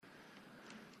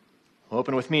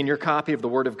Open with me in your copy of the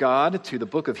Word of God to the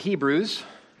book of Hebrews.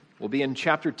 We'll be in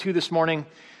chapter 2 this morning,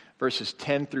 verses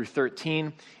 10 through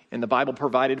 13, in the Bible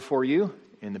provided for you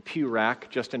in the pew rack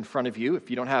just in front of you. If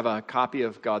you don't have a copy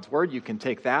of God's Word, you can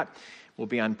take that. We'll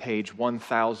be on page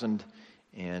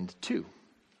 1002.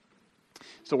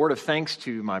 So a word of thanks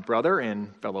to my brother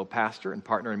and fellow pastor and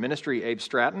partner in ministry, Abe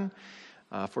Stratton,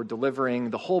 for delivering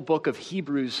the whole book of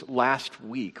Hebrews last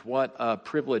week. What a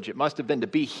privilege it must have been to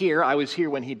be here. I was here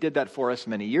when he did that for us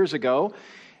many years ago,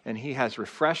 and he has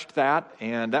refreshed that,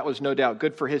 and that was no doubt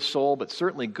good for his soul, but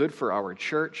certainly good for our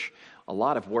church. A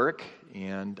lot of work,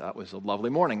 and it was a lovely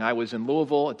morning. I was in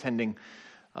Louisville attending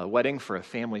a wedding for a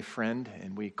family friend,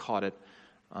 and we caught it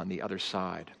on the other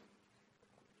side.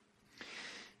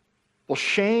 Well,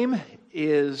 shame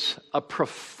is a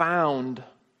profound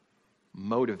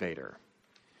motivator.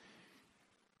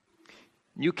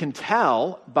 You can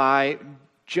tell by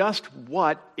just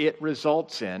what it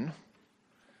results in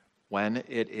when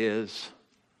it is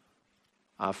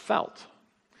felt.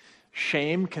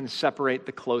 Shame can separate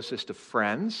the closest of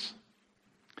friends.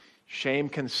 Shame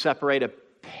can separate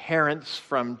parents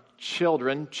from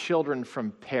children, children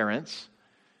from parents,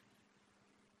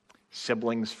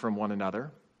 siblings from one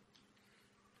another.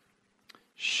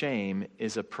 Shame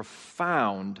is a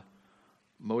profound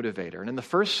motivator. And in the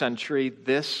first century,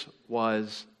 this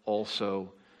was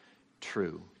also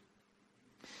true.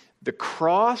 The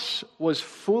cross was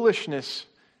foolishness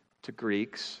to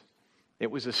Greeks. It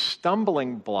was a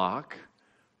stumbling block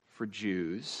for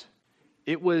Jews.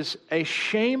 It was a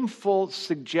shameful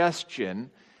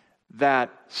suggestion that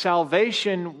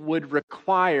salvation would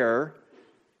require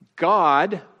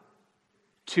God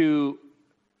to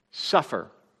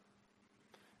suffer,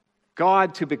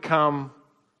 God to become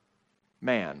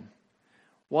man.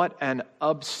 What an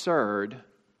absurd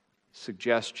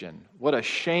suggestion. What a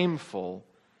shameful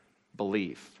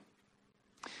belief.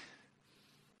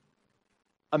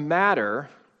 A matter,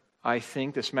 I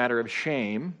think, this matter of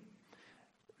shame,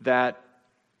 that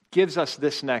gives us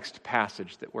this next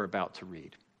passage that we're about to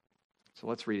read. So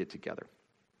let's read it together.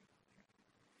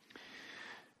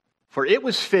 For it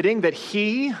was fitting that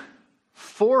he,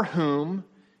 for whom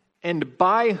and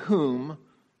by whom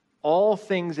all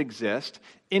things exist,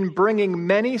 in bringing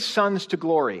many sons to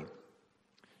glory,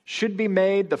 should be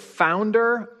made the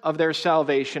founder of their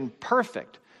salvation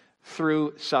perfect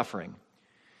through suffering.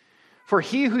 For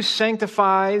he who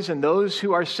sanctifies and those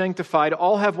who are sanctified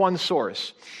all have one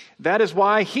source. That is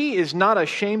why he is not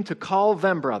ashamed to call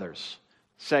them brothers,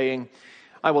 saying,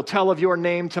 I will tell of your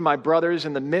name to my brothers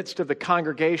in the midst of the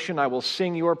congregation. I will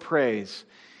sing your praise.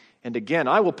 And again,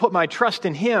 I will put my trust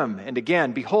in him. And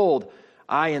again, behold,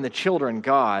 I and the children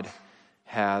God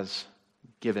has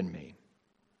given me.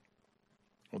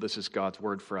 Well, this is God's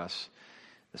word for us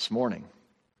this morning.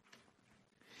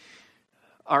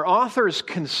 Our author's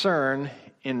concern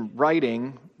in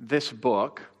writing this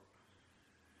book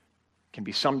can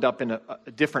be summed up in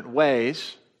different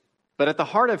ways, but at the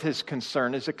heart of his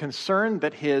concern is a concern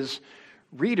that his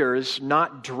readers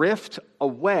not drift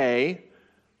away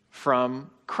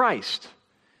from Christ,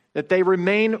 that they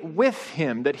remain with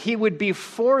him, that he would be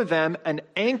for them an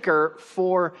anchor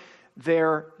for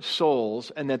their souls,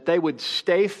 and that they would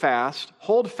stay fast,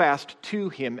 hold fast to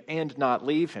him, and not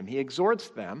leave him. He exhorts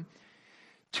them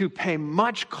to pay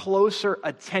much closer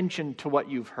attention to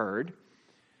what you've heard,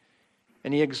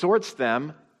 and he exhorts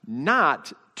them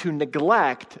not to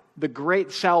neglect the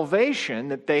great salvation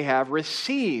that they have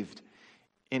received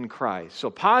in Christ. So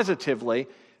positively,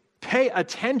 pay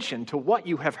attention to what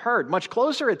you have heard, much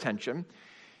closer attention,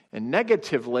 and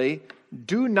negatively,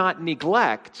 do not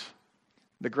neglect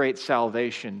the great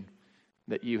salvation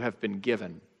that you have been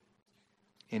given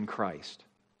in Christ.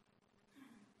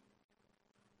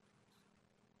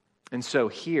 And so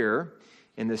here,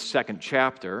 in this second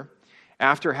chapter,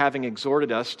 after having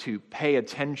exhorted us to pay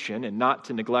attention and not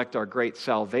to neglect our great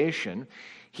salvation,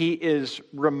 he is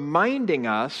reminding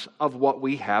us of what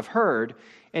we have heard,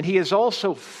 and he is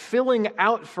also filling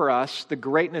out for us the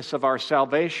greatness of our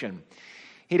salvation.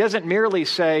 He doesn't merely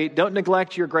say, don't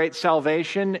neglect your great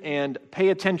salvation and pay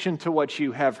attention to what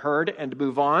you have heard and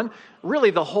move on.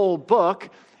 Really, the whole book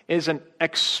is an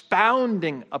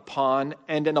expounding upon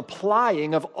and an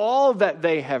applying of all that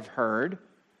they have heard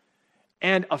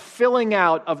and a filling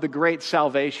out of the great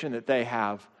salvation that they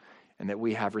have and that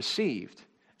we have received.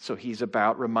 So he's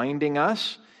about reminding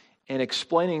us and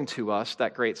explaining to us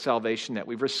that great salvation that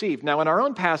we've received. Now, in our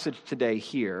own passage today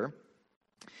here,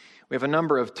 we have a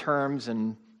number of terms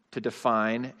to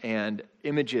define and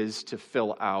images to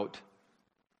fill out.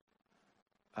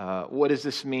 What does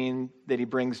this mean that he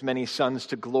brings many sons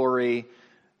to glory?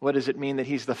 What does it mean that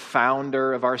he's the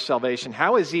founder of our salvation?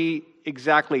 How is he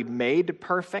exactly made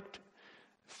perfect?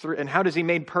 And how does he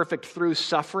made perfect through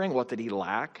suffering? What did he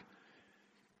lack?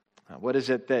 What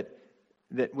is it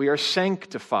that we are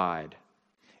sanctified?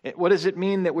 What does it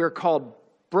mean that we're called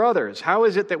brothers? How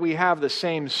is it that we have the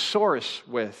same source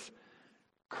with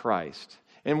Christ?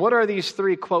 And what are these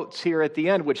three quotes here at the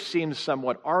end, which seems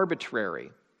somewhat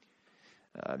arbitrary?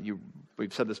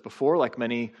 We've said this before, like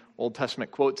many Old Testament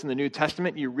quotes in the New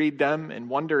Testament, you read them and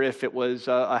wonder if it was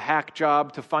a hack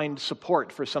job to find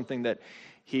support for something that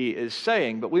he is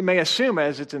saying. But we may assume,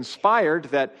 as it's inspired,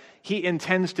 that he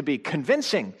intends to be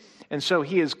convincing. And so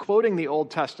he is quoting the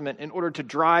Old Testament in order to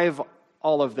drive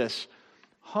all of this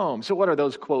home. So what are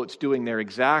those quotes doing there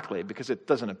exactly? Because it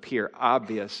doesn't appear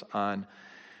obvious on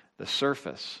the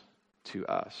surface to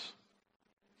us.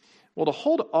 Well, to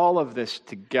hold all of this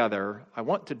together, I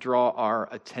want to draw our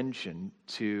attention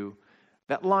to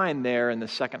that line there in the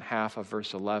second half of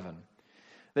verse 11.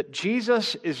 That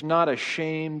Jesus is not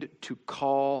ashamed to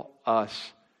call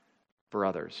us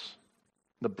brothers.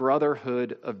 The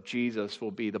brotherhood of Jesus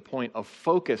will be the point of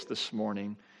focus this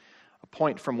morning, a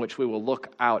point from which we will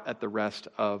look out at the rest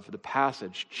of the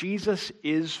passage. Jesus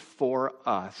is for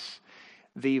us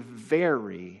the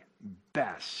very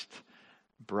best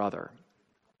brother.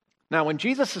 Now, when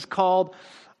Jesus is called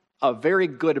a very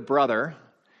good brother,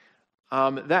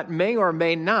 that may or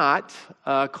may not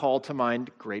call to mind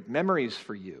great memories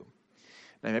for you.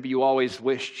 Now, maybe you always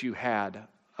wished you had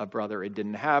a brother and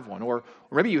didn't have one. Or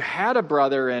maybe you had a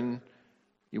brother and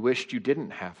you wished you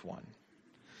didn't have one.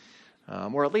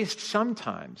 Or at least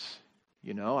sometimes,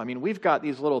 we've got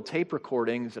these little tape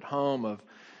recordings at home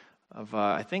of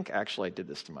I think actually I did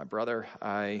this to my brother.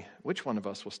 Which one of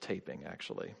us was taping,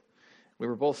 actually? We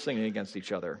were both singing against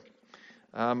each other.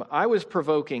 I was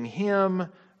provoking him.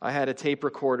 I had a tape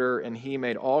recorder, and he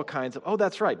made all kinds of,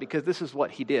 that's right, because this is what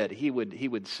he did. He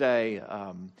would say,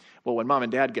 well, when Mom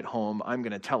and Dad get home, I'm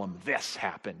going to tell them this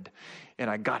happened. And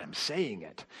I got him saying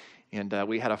it. And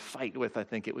we had a fight with, I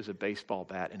think it was a baseball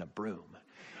bat and a broom.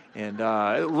 And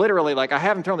literally, I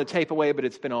haven't thrown the tape away, but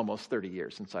it's been almost 30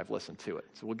 years since I've listened to it.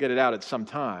 So we'll get it out at some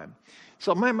time.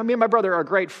 So me and my brother are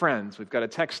great friends. We've got a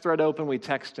text thread open. We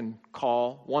text and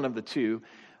call, one of the two,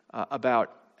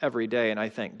 about every day, and I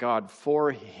thank God for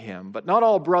him. But not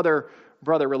all brother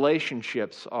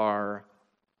relationships are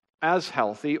as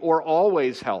healthy or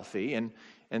always healthy,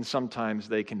 and sometimes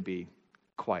they can be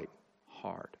quite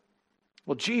hard.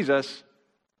 Well, Jesus,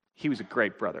 he was a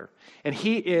great brother, and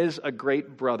he is a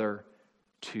great brother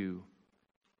to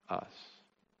us.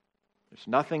 There's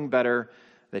nothing better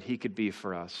that he could be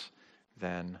for us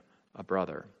than a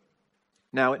brother.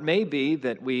 Now, it may be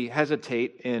that we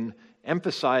hesitate in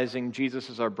emphasizing Jesus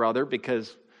as our brother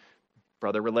because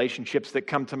brother relationships that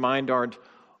come to mind aren't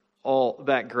all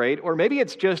that great. Or maybe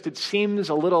it's just it seems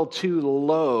a little too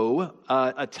low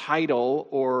a title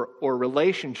or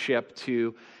relationship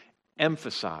to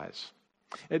emphasize.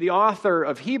 The author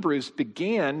of Hebrews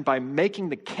began by making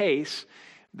the case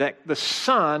that the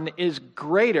Son is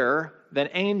greater than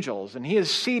angels, and he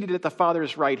is seated at the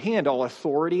Father's right hand. All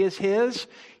authority is his.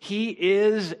 He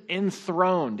is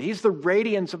enthroned. He's the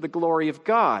radiance of the glory of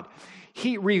God.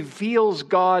 He reveals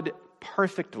God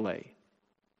perfectly.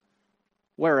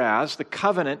 Whereas the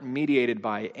covenant mediated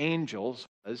by angels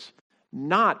was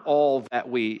not all that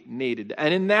we needed.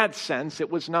 And in that sense, it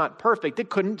was not perfect. It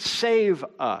couldn't save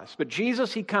us. But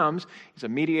Jesus, he comes. He's a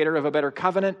mediator of a better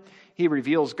covenant. He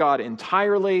reveals God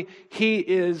entirely. He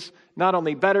is not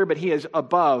only better, but he is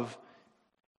above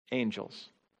angels.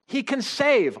 He can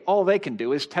save. All they can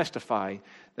do is testify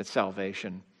that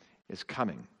salvation is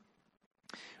coming.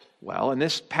 Well, in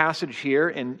this passage here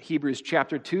in Hebrews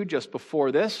chapter 2, just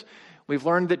before this, we've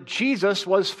learned that Jesus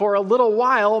was for a little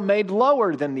while made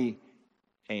lower than the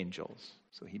angels.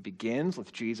 So he begins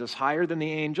with Jesus higher than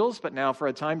the angels, but now for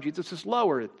a time Jesus is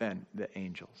lower than the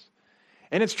angels.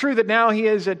 And it's true that now he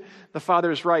is at the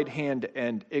Father's right hand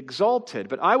and exalted.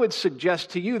 But I would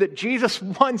suggest to you that Jesus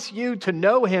wants you to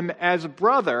know him as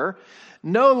brother,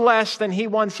 no less than he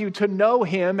wants you to know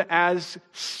him as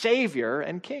Savior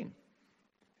and King.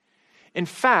 In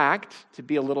fact, to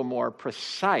be a little more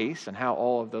precise in how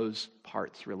all of those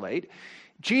parts relate,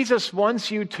 Jesus wants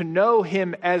you to know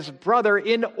him as brother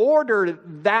in order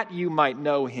that you might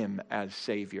know him as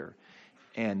Savior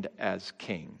and as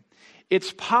King.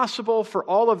 It's possible for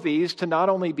all of these to not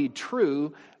only be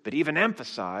true, but even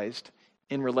emphasized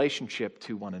in relationship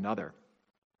to one another.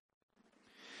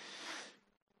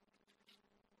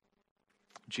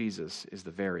 Jesus is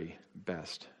the very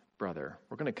best brother.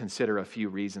 We're going to consider a few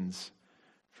reasons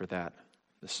for that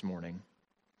this morning.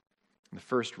 And the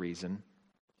first reason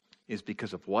is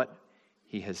because of what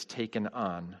he has taken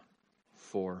on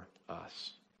for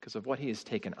us. Because of what he has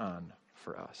taken on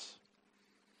for us.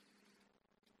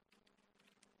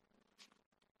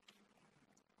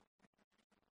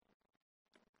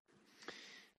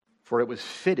 For it was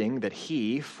fitting that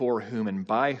he, for whom and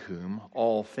by whom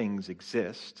all things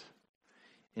exist,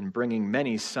 in bringing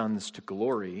many sons to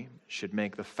glory, should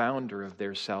make the founder of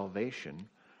their salvation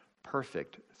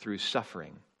perfect through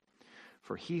suffering.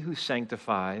 For he who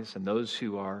sanctifies and those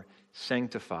who are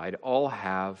sanctified all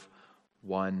have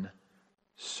one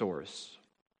source.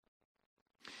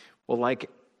 Well, like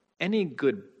any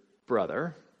good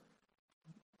brother,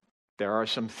 there are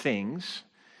some things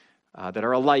that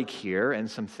are alike here and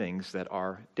some things that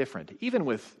are different, even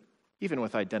with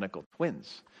identical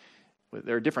twins.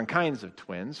 There are different kinds of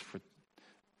twins, for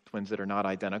twins that are not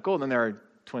identical, and then there are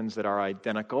twins that are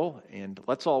identical, and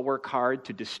let's all work hard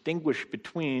to distinguish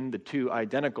between the two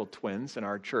identical twins in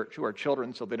our church who are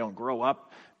children so they don't grow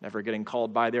up never getting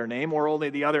called by their name or only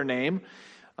the other name.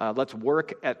 Let's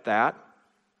work at that.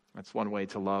 That's one way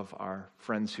to love our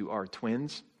friends who are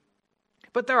twins.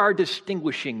 But there are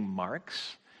distinguishing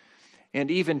marks. And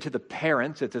even to the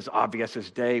parents, it's as obvious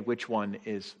as day which one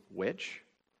is which.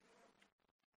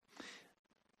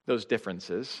 Those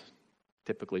differences,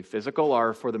 typically physical,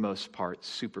 are for the most part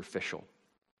superficial.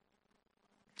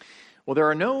 Well, there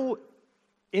are no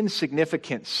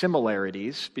insignificant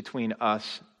similarities between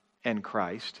us and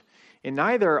Christ, and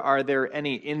neither are there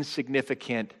any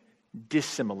insignificant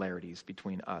dissimilarities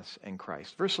between us and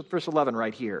Christ. Verse 11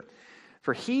 right here.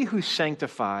 For he who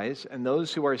sanctifies and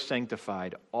those who are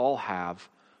sanctified all have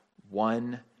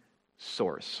one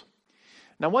source.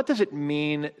 Now, what does it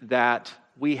mean that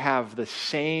we have the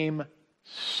same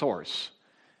source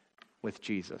with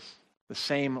Jesus? The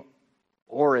same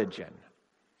origin?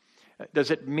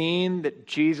 Does it mean that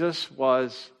Jesus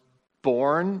was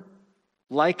born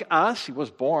like us? He was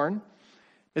born.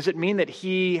 Does it mean that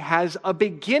he has a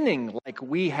beginning like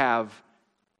we have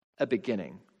a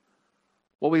beginning?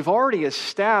 Well, we've already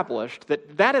established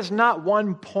that that is not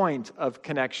one point of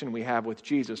connection we have with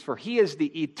Jesus, for he is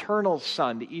the eternal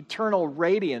Son, the eternal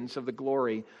radiance of the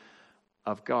glory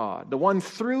of God, the one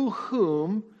through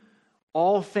whom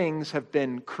all things have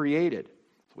been created.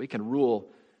 So we can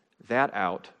rule that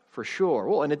out for sure.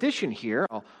 Well, in addition here,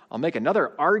 I'll make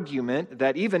another argument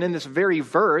that even in this very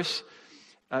verse,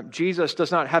 Jesus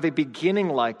does not have a beginning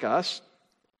like us.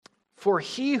 For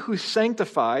he who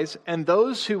sanctifies and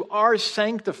those who are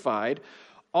sanctified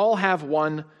all have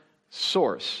one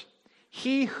source.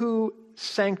 He who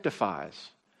sanctifies.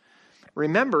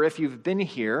 Remember, if you've been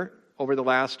here over the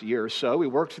last year or so, we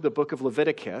worked through the book of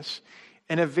Leviticus,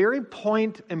 and a very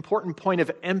important point of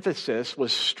emphasis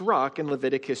was struck in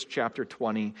Leviticus chapter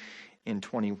 20 and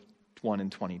 21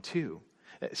 and 22.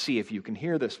 See if you can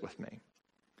hear this with me.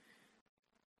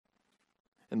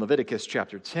 In Leviticus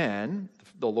chapter 10,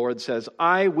 the Lord says,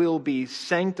 I will be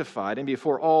sanctified, and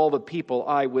before all the people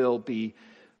I will be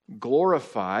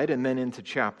glorified. And then into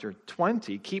chapter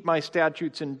 20, keep my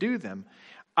statutes and do them.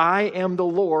 I am the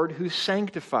Lord who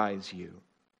sanctifies you.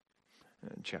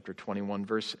 And chapter 21,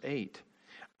 verse 8,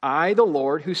 I, the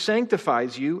Lord who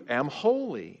sanctifies you, am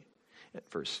holy. At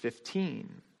verse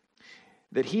 15,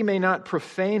 that he may not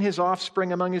profane his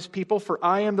offspring among his people, for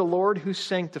I am the Lord who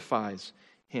sanctifies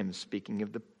him, speaking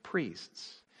of the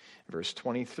priests. Verse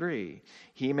 23,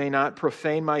 he may not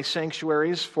profane my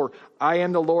sanctuaries, for I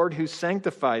am the Lord who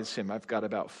sanctifies him. I've got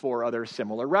about 4 other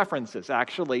similar references.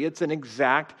 Actually, it's an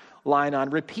exact line on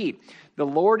repeat. The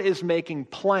Lord is making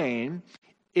plain,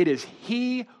 it is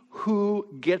he who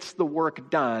gets the work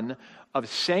done of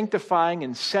sanctifying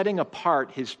and setting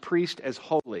apart his priest as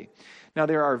holy. Now,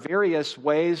 there are various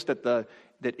ways that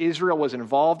Israel was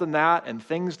involved in that and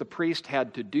things the priest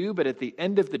had to do, but at the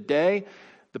end of the day,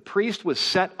 the priest was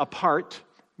set apart,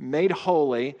 made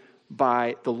holy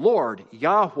by the Lord,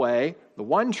 Yahweh, the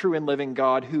one true and living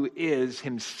God, who is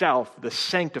himself the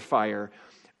sanctifier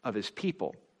of his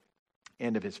people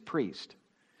and of his priest.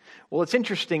 Well, it's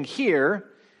interesting here,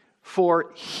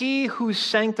 for he who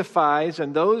sanctifies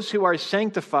and those who are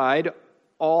sanctified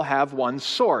all have one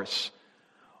source.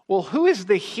 Well, who is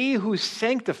the he who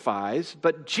sanctifies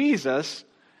but Jesus,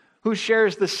 who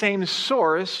shares the same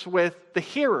source with the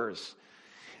hearers?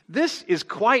 This is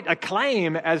quite a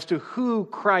claim as to who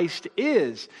Christ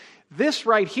is. This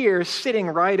right here, sitting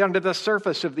right under the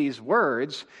surface of these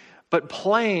words, but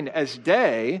plain as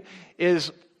day,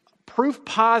 is proof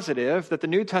positive that the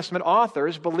New Testament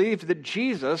authors believed that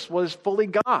Jesus was fully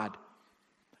God.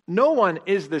 No one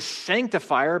is the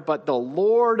sanctifier but the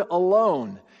Lord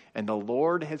alone, and the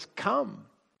Lord has come.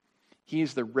 He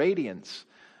is the radiance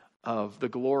of the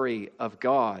glory of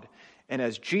God. And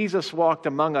as Jesus walked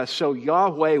among us, so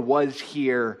Yahweh was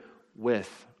here with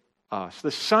us.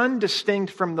 The Son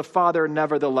distinct from the Father,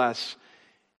 nevertheless,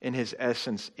 in his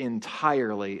essence,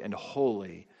 entirely and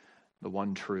wholly the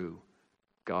one true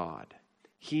God.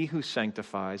 He who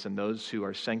sanctifies and those who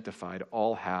are sanctified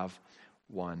all have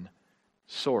one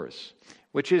source,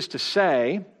 which is to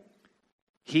say,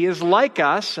 he is like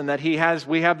us in that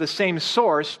we have the same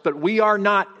source, but we are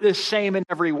not the same in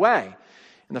every way.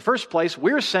 In the first place,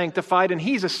 we're sanctified and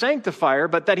he's a sanctifier,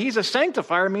 but that he's a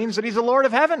sanctifier means that he's the Lord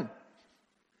of heaven.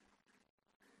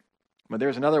 But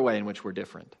there's another way in which we're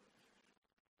different.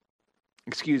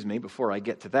 Excuse me, before I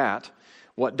get to that,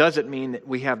 what does it mean that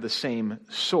we have the same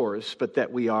source, but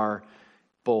that we are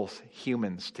both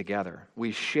humans together?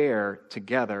 We share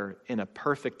together in a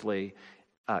perfectly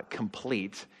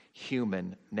complete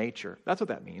human nature. That's what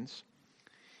that means.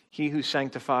 He who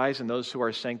sanctifies and those who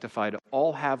are sanctified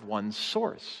all have one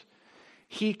source.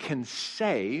 He can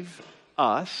save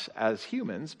us as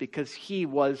humans because he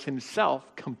was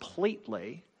himself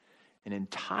completely and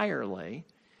entirely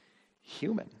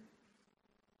human.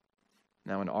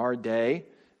 Now, in our day,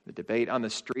 the debate on the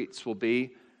streets will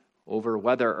be over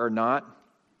whether or not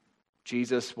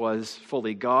Jesus was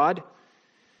fully God.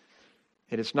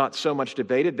 It is not so much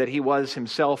debated that he was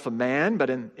himself a man, but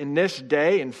in this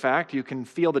day, in fact, you can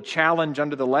feel the challenge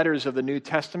under the letters of the New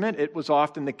Testament. It was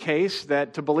often the case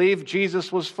that to believe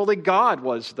Jesus was fully God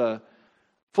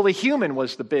fully human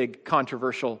was the big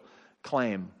controversial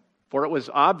claim. For it was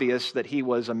obvious that he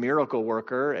was a miracle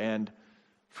worker and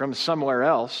from somewhere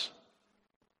else.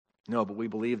 No, but we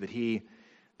believe that he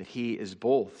is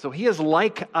both. So he is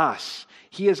like us.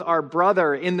 He is our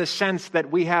brother in the sense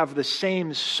that we have the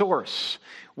same source.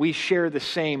 We share the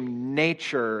same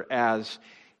nature as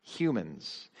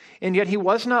humans. And yet he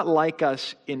was not like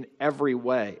us in every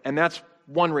way. And that's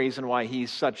one reason why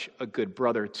he's such a good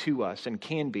brother to us and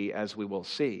can be, as we will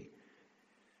see.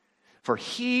 For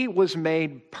he was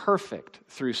made perfect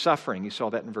through suffering. You saw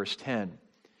that in verse 10.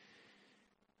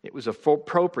 It was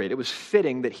appropriate, it was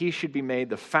fitting that he should be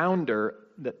made the founder,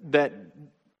 that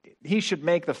he should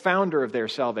make the founder of their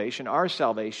salvation, our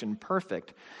salvation,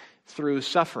 perfect through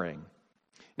suffering.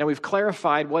 Now we've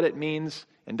clarified what it means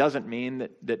and doesn't mean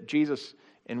that Jesus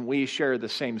and we share the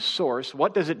same source.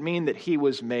 What does it mean that he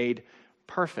was made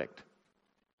perfect?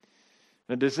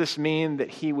 Now, does this mean that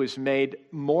he was made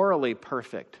morally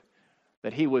perfect?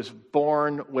 That he was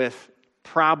born with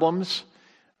problems?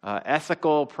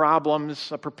 Ethical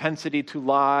problems, a propensity to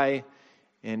lie,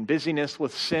 and busyness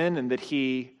with sin, and that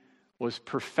he was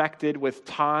perfected with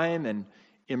time and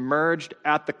emerged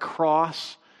at the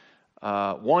cross,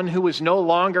 one who was no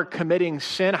longer committing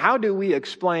sin. How do we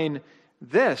explain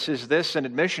this? Is this an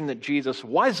admission that Jesus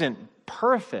wasn't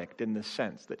perfect in the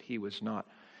sense that he was not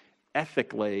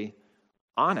ethically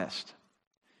honest,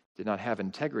 did not have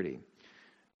integrity?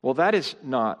 Well, that is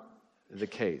not the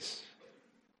case.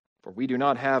 For we do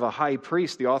not have a high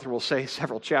priest, the author will say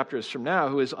several chapters from now,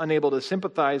 who is unable to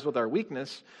sympathize with our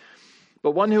weakness,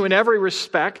 but one who in every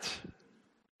respect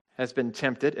has been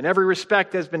tempted,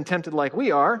 like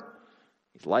we are.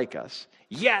 He's like us.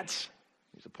 Yet,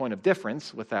 there's a point of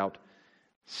difference, without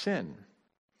sin.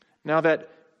 Now that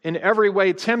in every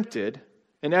way tempted,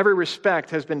 in every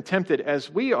respect has been tempted as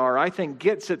we are, I think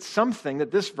gets at something that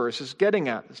this verse is getting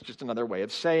at. It's just another way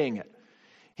of saying it.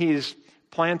 He's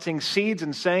planting seeds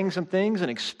and saying some things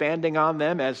and expanding on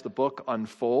them as the book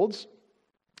unfolds.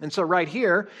 And so right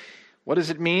here, what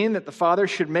does it mean that the Father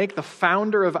should make the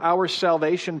founder of our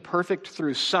salvation perfect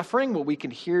through suffering? Well, we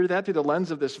can hear that through the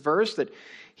lens of this verse, that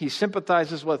he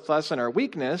sympathizes with us in our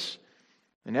weakness.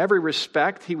 In every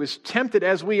respect, he was tempted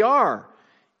as we are,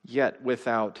 yet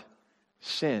without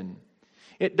sin.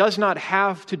 It does not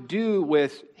have to do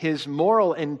with his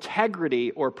moral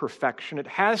integrity or perfection. It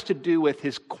has to do with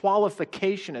his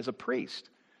qualification as a priest.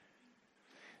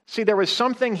 See, there was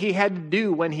something he had to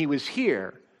do when he was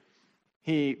here.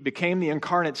 He became the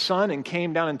incarnate Son and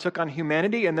came down and took on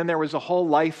humanity, and then there was a whole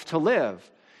life to live.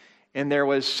 And there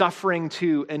was suffering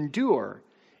to endure.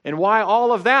 And why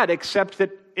all of that except that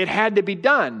it had to be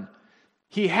done?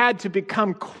 He had to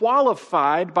become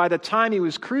qualified by the time he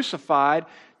was crucified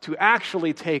to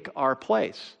actually take our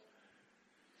place.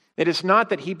 It is not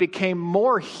that he became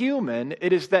more human,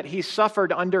 it is that he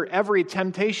suffered under every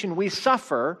temptation we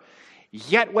suffer,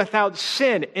 yet without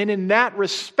sin. And in that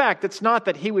respect, it's not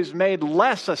that he was made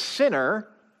less a sinner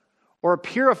or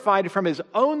purified from his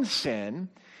own sin.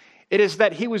 It is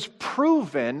that he was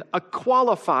proven a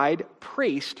qualified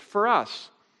priest for us.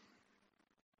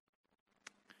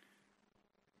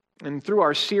 And through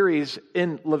our series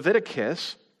in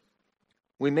Leviticus,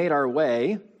 we made our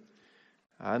way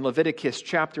in Leviticus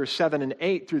chapter 7 and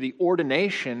 8 through the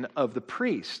ordination of the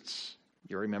priests.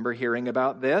 You remember hearing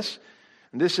about this.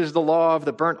 This is the law of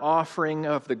the burnt offering,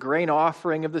 of the grain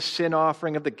offering, of the sin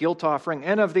offering, of the guilt offering,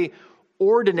 and of the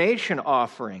ordination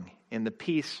offering in the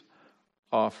peace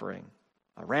offering.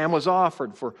 A ram was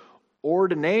offered for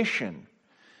ordination.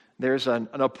 There's an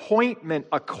appointment,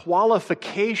 a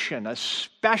qualification, a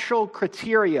special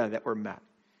criteria that were met.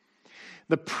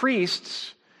 The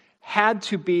priests had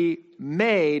to be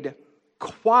made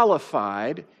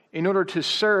qualified in order to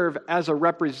serve as a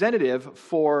representative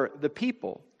for the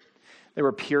people. They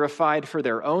were purified for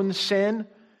their own sin.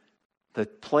 The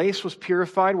place was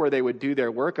purified where they would do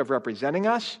their work of representing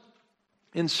us.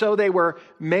 And so they were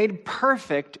made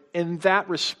perfect in that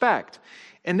respect.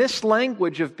 And this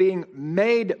language of being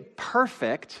made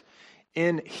perfect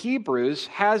in Hebrews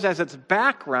has as its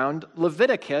background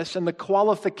Leviticus and the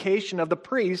qualification of the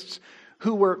priests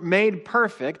who were made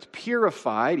perfect,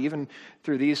 purified, even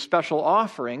through these special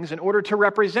offerings, in order to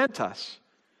represent us.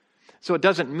 So it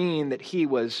doesn't mean that he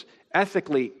was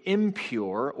ethically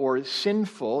impure or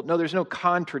sinful. No, there's no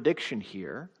contradiction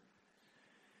here.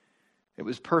 It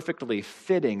was perfectly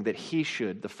fitting that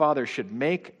the Father should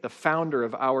make the founder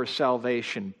of our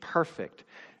salvation perfect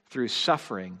through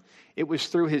suffering. It was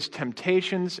through his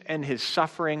temptations and his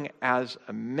suffering as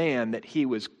a man that he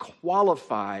was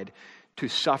qualified to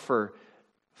suffer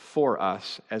for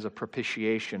us as a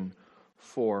propitiation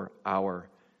for our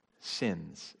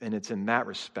sins. And it's in that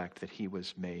respect that he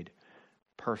was made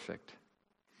perfect.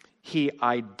 He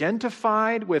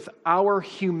identified with our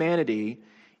humanity,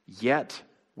 yet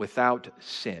without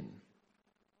sin.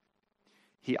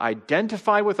 He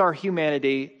identified with our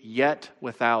humanity, yet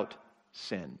without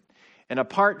sin. And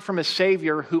apart from a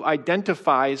Savior who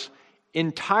identifies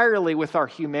entirely with our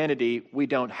humanity, we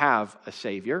don't have a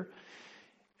Savior.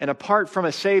 And apart from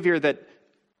a Savior that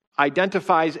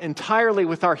identifies entirely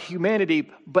with our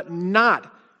humanity, but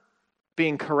not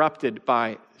being corrupted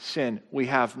by sin, we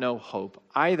have no hope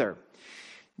either.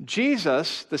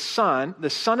 Jesus, the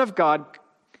Son of God,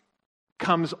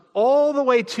 comes all the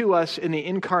way to us in the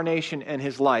incarnation and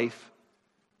his life,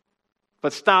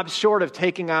 but stops short of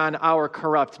taking on our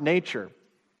corrupt nature.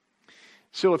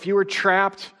 So if you were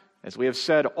trapped, as we have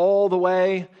said, all the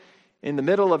way in the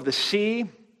middle of the sea,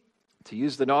 to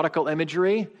use the nautical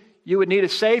imagery, you would need a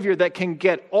Savior that can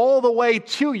get all the way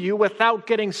to you without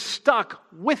getting stuck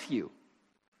with you.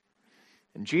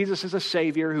 And Jesus is a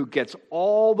Savior who gets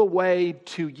all the way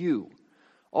to you,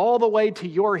 all the way to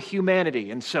your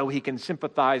humanity, and so he can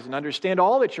sympathize and understand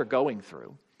all that you're going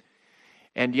through.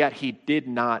 And yet he did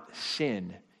not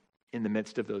sin in the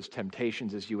midst of those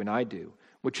temptations as you and I do,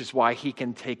 which is why he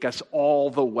can take us all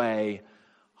the way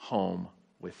home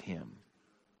with him.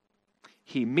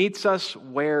 He meets us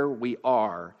where we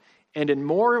are, and in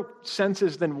more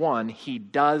senses than one, he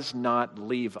does not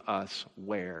leave us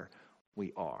where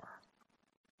we are.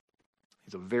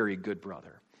 He's a very good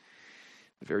brother,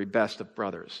 the very best of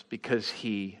brothers, because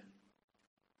he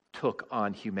took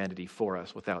on humanity for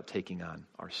us without taking on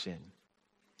our sin.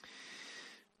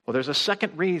 Well, there's a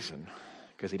second reason,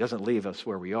 because he doesn't leave us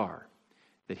where we are,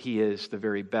 that he is the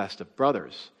very best of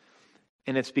brothers.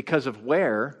 And it's because of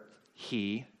where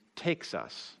he takes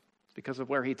us. It's because of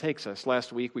where he takes us.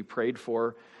 Last week we prayed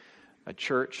for a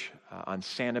church on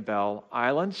Sanibel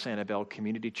Island, Sanibel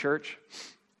Community Church.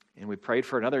 And we prayed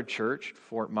for another church,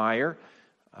 Fort Myer,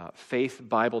 Faith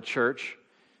Bible Church.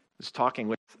 I was talking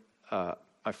with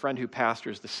a friend who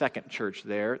pastors the second church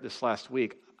there this last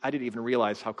week. I didn't even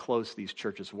realize how close these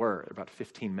churches were, about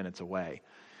 15 minutes away.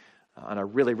 On a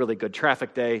really, really good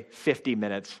traffic day, 50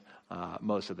 minutes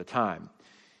most of the time.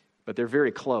 But they're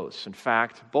very close. In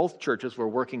fact, both churches were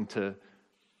working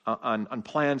on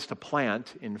plans to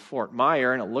plant in Fort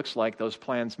Myer, and it looks like those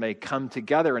plans may come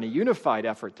together in a unified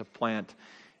effort to plant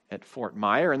at Fort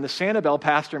Myer. And the Sanibel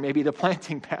pastor may be the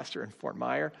planting pastor in Fort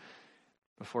Myer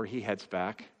before he heads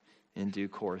back in due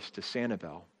course to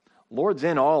Sanibel. Lord's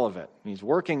in all of it. He's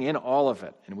working in all of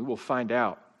it, and we will find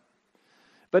out.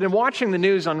 But in watching the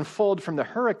news unfold from the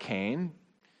hurricane,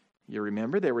 you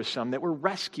remember there were some that were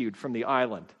rescued from the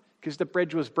island because the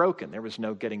bridge was broken. There was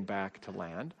no getting back to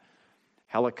land.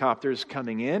 Helicopters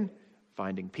coming in,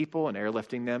 finding people and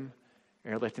airlifting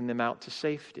them out to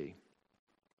safety.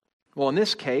 Well, in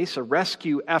this case, a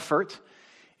rescue effort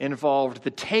involved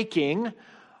the taking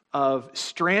of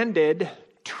stranded,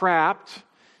 trapped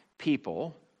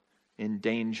people in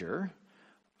danger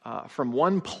from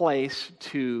one place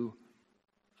to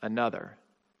another.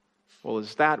 Well,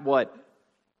 is that what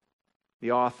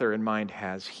the author in mind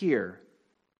has here?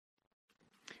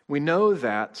 We know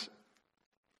that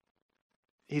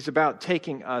he's about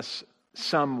taking us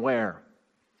somewhere.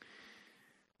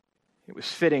 it was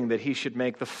fitting that he should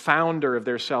make the founder of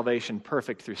their salvation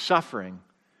perfect through suffering.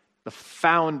 The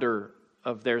founder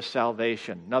of their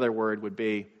salvation. Another word would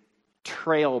be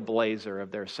trailblazer of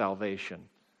their salvation.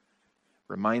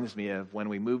 Reminds me of when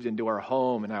we moved into our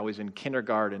home and I was in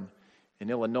kindergarten in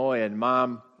Illinois, and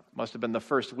Mom, must have been the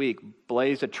first week,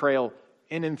 blazed a trail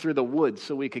in and through the woods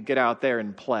so we could get out there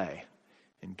and play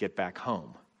and get back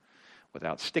home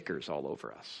without stickers all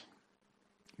over us.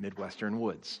 Midwestern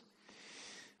woods.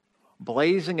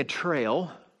 Blazing a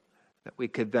trail that we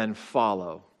could then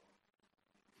follow.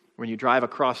 When you drive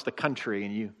across the country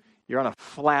and you're on a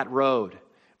flat road,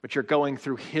 but you're going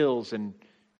through hills and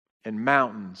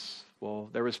mountains,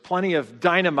 well, there was plenty of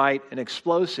dynamite and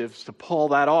explosives to pull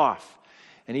that off.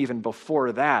 And even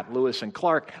before that, Lewis and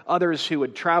Clark, others who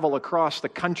would travel across the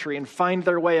country and find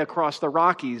their way across the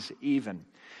Rockies even,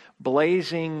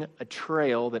 blazing a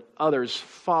trail that others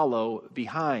follow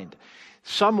behind.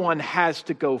 Someone has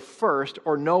to go first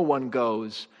or no one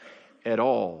goes at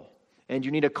all. And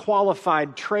you need a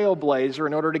qualified trailblazer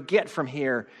in order to get from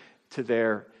here to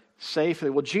there safely.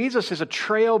 Well, Jesus is a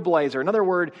trailblazer. Another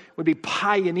word would be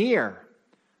pioneer.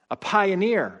 A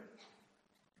pioneer.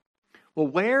 Well,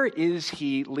 where is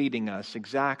he leading us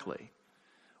exactly?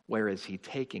 Where is he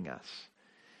taking us?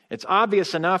 It's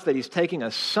obvious enough that he's taking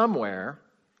us somewhere.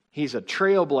 He's a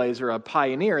trailblazer, a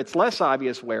pioneer. It's less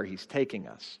obvious where he's taking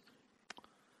us.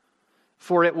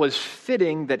 For it was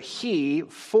fitting that he,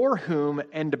 for whom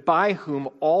and by whom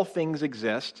all things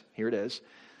exist, here it is,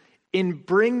 in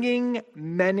bringing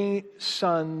many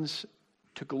sons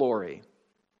to glory,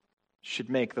 should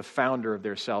make the founder of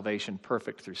their salvation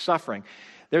perfect through suffering.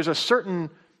 There's a certain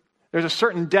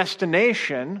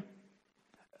destination,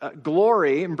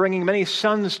 glory, in bringing many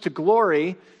sons to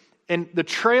glory, and the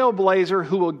trailblazer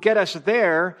who will get us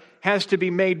there has to be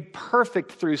made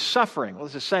perfect through suffering. Well,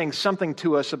 this is saying something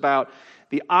to us about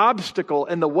the obstacle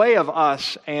in the way of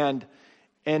us and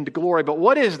glory. But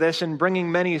what is this in bringing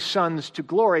many sons to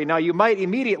glory? Now, you might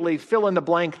immediately fill in the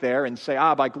blank there and say,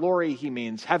 by glory he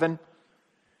means heaven.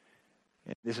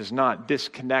 This is not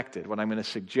disconnected, what I'm going to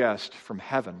suggest, from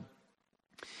heaven.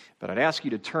 But I'd ask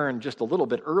you to turn just a little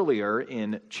bit earlier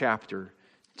in chapter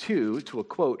 2 to a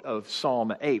quote of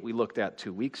Psalm 8 we looked at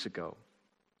 2 weeks ago.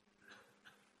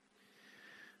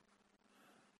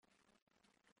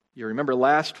 You remember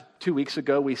 2 weeks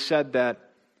ago we said that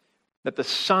the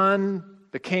Son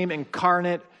became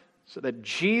incarnate so that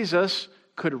Jesus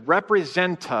could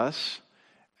represent us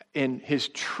in his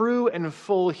true and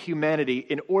full humanity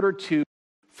in order to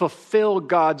fulfill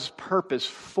God's purpose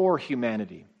for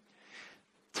humanity.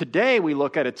 Today we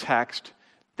look at a text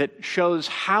that shows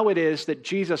how it is that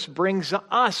Jesus brings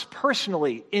us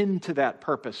personally into that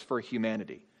purpose for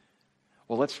humanity.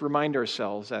 Well, let's remind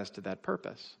ourselves as to that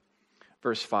purpose.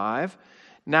 Verse 5,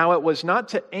 now it was not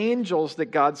to angels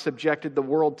that God subjected the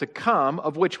world to come,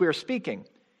 of which we are speaking.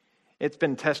 It's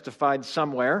been testified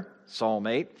somewhere, Psalm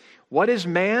 8, what is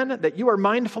man that you are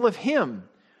mindful of him,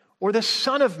 or the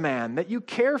Son of Man that you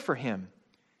care for him?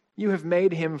 You have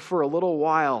made him for a little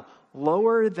while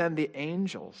lower than the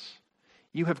angels.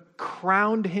 You have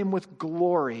crowned him with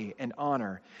glory and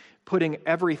honor, putting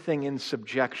everything in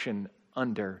subjection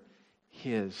under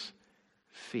his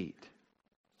feet.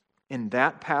 In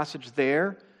that passage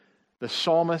there, the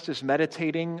psalmist is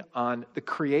meditating on the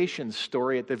creation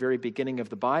story at the very beginning of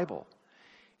the Bible.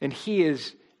 And he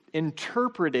is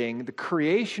interpreting the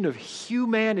creation of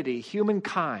humanity,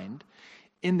 humankind,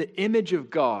 in the image of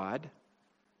God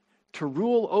to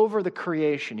rule over the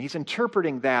creation. He's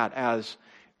interpreting that as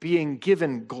being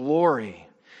given glory,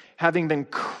 having been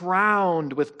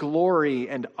crowned with glory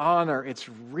and honor. It's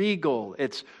regal,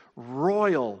 it's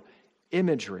royal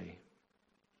imagery.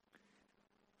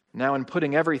 Now, in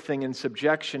putting everything in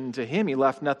subjection to him, he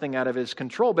left nothing out of his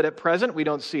control. But at present, we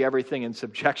don't see everything in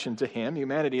subjection to him.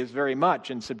 Humanity is very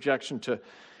much in subjection to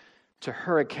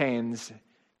hurricanes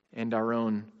and our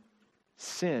own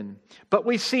sin. But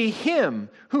we see him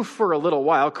who for a little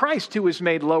while, Christ who was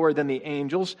made lower than the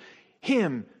angels,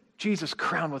 him, Jesus,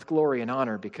 crowned with glory and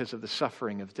honor because of the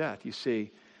suffering of death. You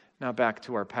see, now back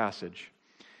to our passage.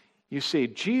 You see,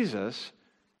 Jesus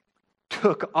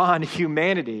took on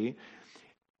humanity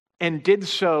and did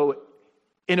so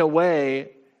in a way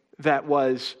that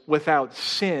was without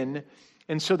sin.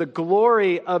 And so the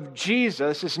glory of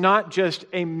Jesus is not just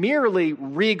a merely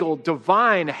regal,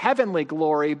 divine, heavenly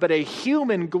glory, but a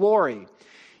human glory.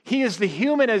 He is the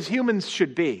human as humans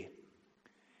should be.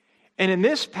 And in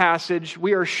this passage,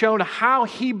 we are shown how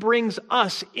he brings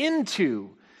us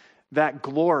into that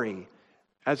glory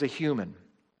as a human.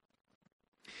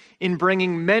 In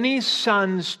bringing many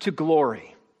sons to glory.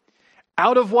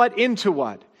 Out of what? Into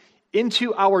what?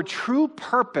 into our true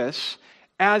purpose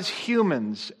as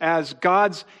humans, as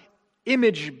God's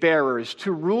image bearers,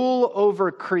 to rule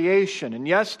over creation. And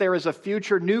yes, there is a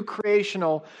future new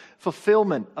creational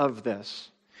fulfillment of this.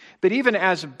 But even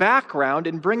as background,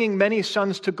 in bringing many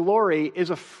sons to glory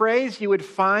is a phrase you would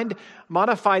find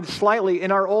modified slightly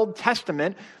in our Old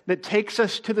Testament that takes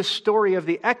us to the story of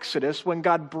the Exodus when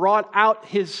God brought out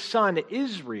his son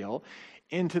Israel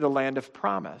into the land of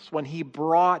promise, when he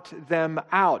brought them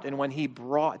out and when he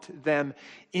brought them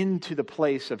into the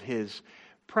place of his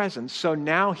presence. So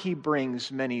now he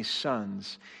brings many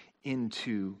sons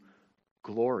into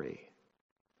glory.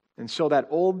 And so that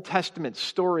Old Testament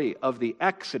story of the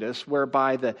Exodus,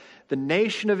 whereby the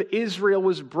nation of Israel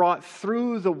was brought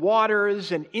through the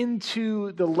waters and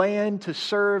into the land to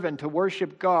serve and to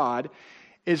worship God,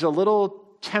 is a little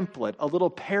template, a little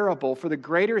parable for the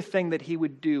greater thing that he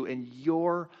would do in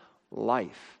your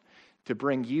life to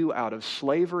bring you out of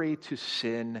slavery to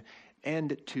sin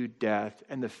and to death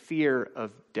and the fear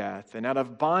of death, and out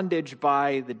of bondage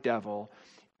by the devil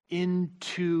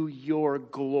into your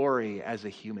glory as a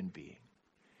human being,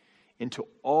 into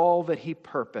all that he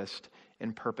purposed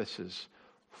and purposes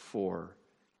for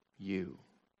you.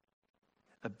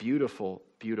 A beautiful,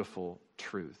 beautiful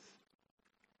truth.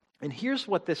 And here's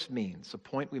what this means, a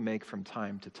point we make from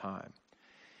time to time.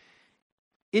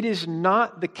 It is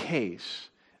not the case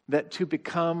that to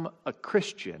become a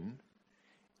Christian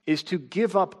is to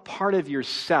give up part of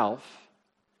yourself,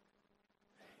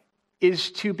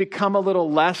 is to become a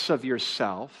little less of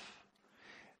yourself,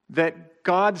 that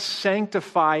God's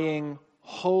sanctifying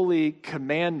holy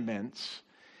commandments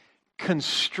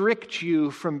constrict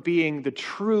you from being the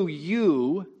true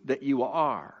you that you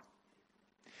are.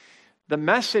 The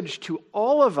message to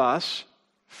all of us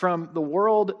from the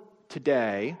world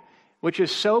today, which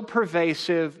is so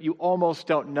pervasive you almost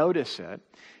don't notice it,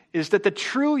 is that the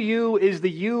true you is the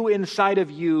you inside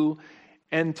of you.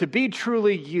 And to be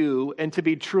truly you, and to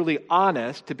be truly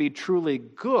honest, to be truly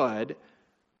good,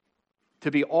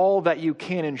 to be all that you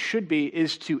can and should be,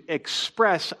 is to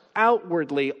express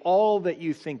outwardly all that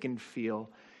you think and feel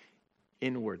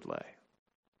inwardly.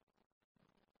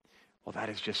 Well, that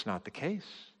is just not the case.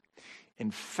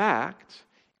 In fact,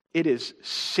 it is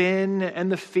sin and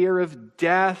the fear of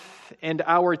death and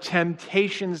our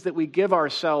temptations that we give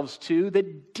ourselves to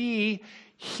that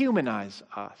dehumanize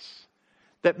us,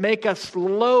 that make us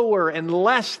lower and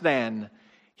less than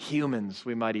humans,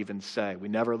 we might even say. We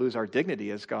never lose our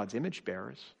dignity as God's image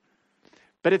bearers.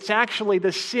 But it's actually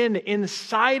the sin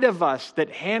inside of us that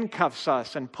handcuffs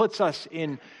us and puts us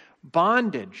in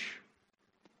bondage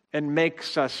and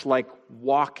makes us like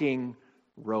walking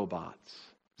robots,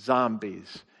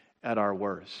 zombies at our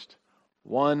worst.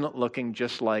 One looking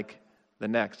just like the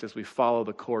next as we follow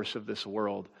the course of this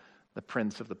world, the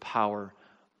prince of the power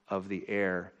of the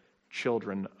air,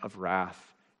 children of wrath,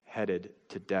 headed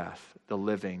to death, the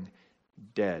living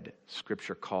dead,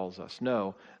 Scripture calls us.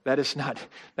 No, that is not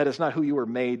who you were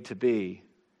made to be.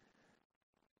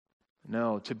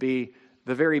 No, to be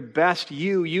the very best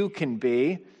you can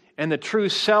be, and the true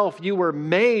self you were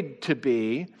made to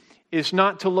be, is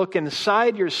not to look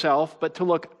inside yourself, but to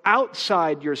look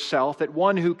outside yourself at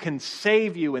one who can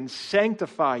save you and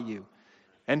sanctify you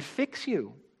and fix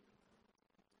you.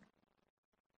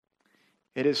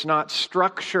 It is not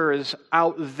structures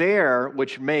out there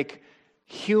which make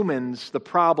humans the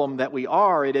problem that we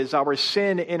are. It is our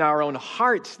sin in our own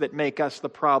hearts that make us the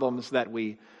problems that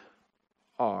we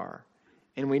are.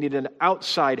 And we need an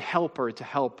outside helper to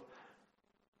help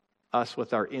us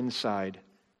with our inside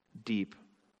deep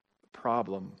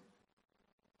problem.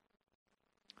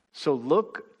 So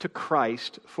look to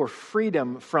Christ for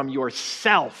freedom from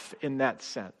yourself in that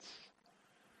sense.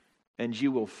 And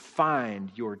you will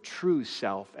find your true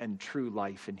self and true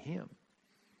life in Him.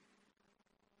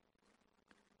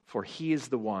 For He is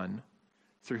the one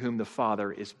through whom the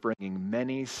Father is bringing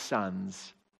many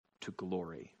sons to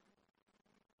glory.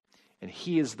 And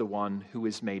He is the one who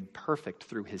is made perfect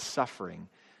through His suffering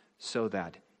so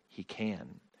that He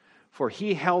can. For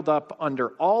He held up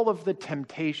under all of the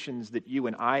temptations that you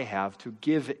and I have to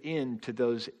give in to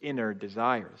those inner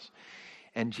desires.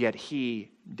 And yet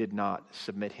He did not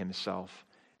submit Himself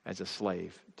as a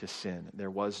slave to sin.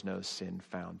 There was no sin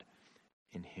found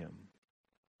in Him.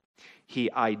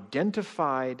 He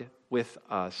identified with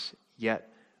us,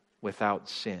 yet without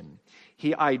sin.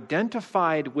 He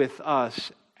identified with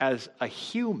us as a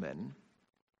human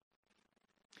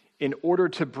in order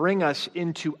to bring us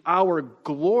into our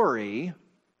glory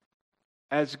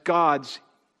as God's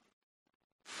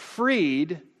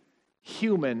freed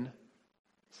human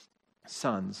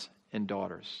sons and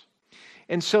daughters.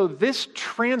 And so this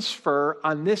transfer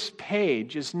on this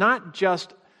page is not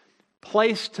just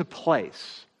place to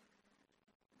place.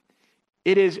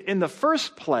 It is, in the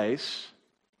first place,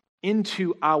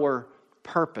 into our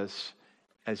purpose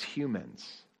as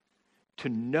humans, to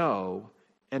know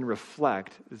and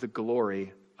reflect the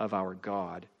glory of our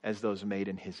God as those made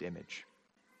in His image.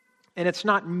 And it's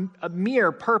not a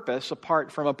mere purpose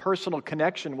apart from a personal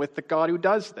connection with the God who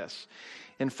does this.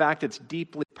 In fact, it's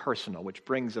deeply personal, which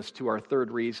brings us to our third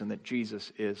reason that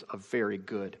Jesus is a very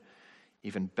good,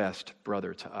 even best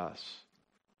brother to us.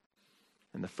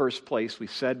 In the first place, we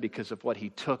said because of what He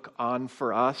took on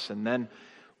for us, and then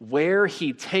where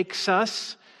He takes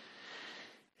us,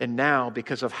 and now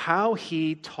because of how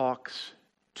He talks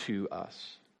to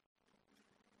us.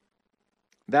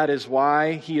 That is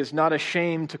why He is not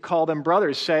ashamed to call them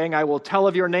brothers, saying, I will tell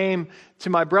of your name to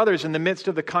my brothers. In the midst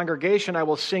of the congregation, I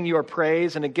will sing your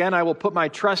praise. And again, I will put my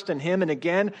trust in Him. And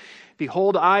again,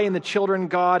 behold, I and the children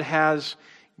God has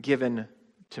given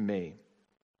to me.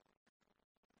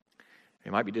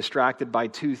 You might be distracted by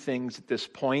two things at this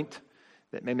point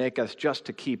that may make us just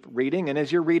to keep reading. And as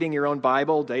you're reading your own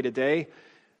Bible day to day,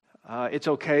 it's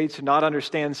okay to not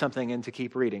understand something and to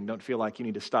keep reading. Don't feel like you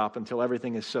need to stop until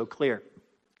everything is so clear.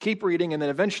 Keep reading, and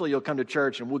then eventually you'll come to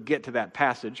church and we'll get to that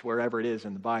passage wherever it is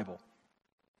in the Bible.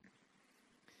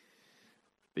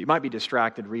 But you might be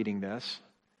distracted reading this,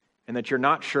 and that you're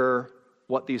not sure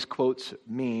what these quotes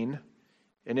mean.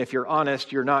 And if you're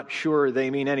honest, you're not sure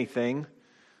they mean anything.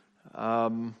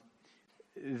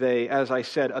 They, as I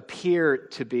said, appear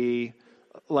to be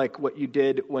like what you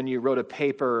did when you wrote a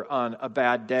paper on a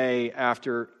bad day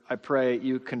after, I pray,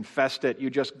 you confessed it. You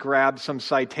just grabbed some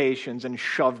citations and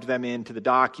shoved them into the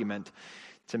document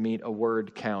to meet a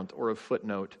word count or a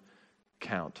footnote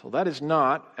count. Well, that is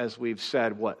not, as we've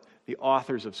said, what the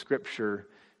authors of Scripture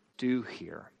do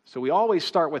here. So we always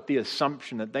start with the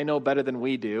assumption that they know better than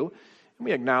we do, and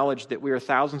we acknowledge that we are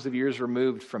thousands of years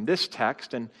removed from this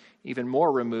text and even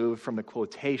more removed from the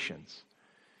quotations.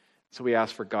 So we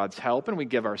ask for God's help and we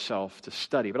give ourselves to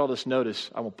study. But I'll just notice,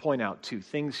 I will point out two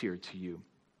things here to you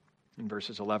in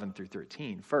verses 11 through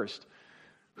 13. First,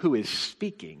 who is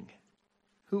speaking?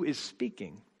 Who is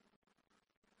speaking?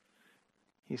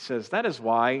 He says, that is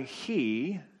why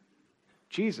He,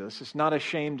 Jesus, is not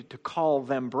ashamed to call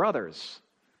them brothers,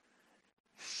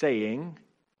 saying,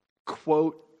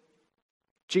 quote,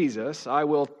 Jesus, I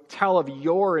will tell of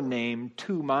your name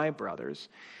to my brothers.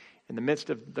 In the midst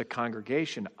of the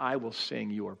congregation, I will sing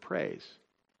your praise.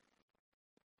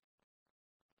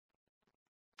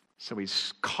 So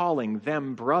He's calling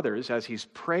them brothers as He's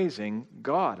praising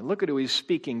God. And look at who He's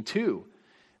speaking to.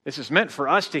 This is meant for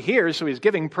us to hear, so He's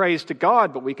giving praise to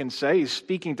God, but we can say He's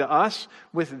speaking to us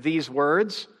with these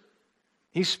words.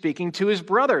 He's speaking to His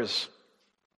brothers.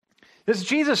 This is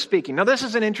Jesus speaking. Now, this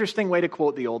is an interesting way to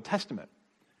quote the Old Testament.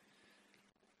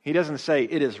 He doesn't say,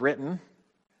 it is written.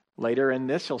 Later in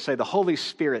this, he'll say, the Holy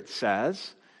Spirit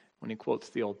says, when he quotes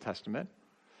the Old Testament.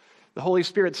 The Holy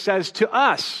Spirit says to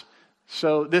us.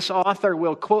 So this author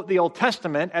will quote the Old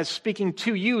Testament as speaking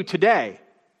to you today.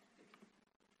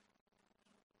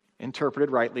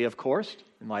 Interpreted rightly, of course,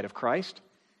 in light of Christ.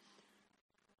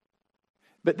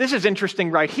 But this is interesting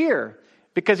right here,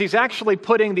 because he's actually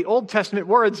putting the Old Testament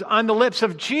words on the lips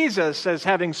of Jesus as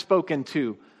having spoken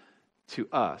to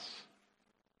us.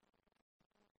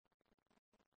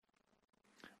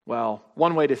 Well,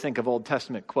 one way to think of Old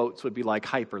Testament quotes would be like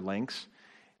hyperlinks.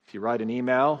 If you write an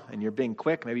email and you're being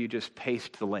quick, maybe you just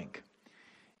paste the link.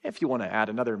 If you want to add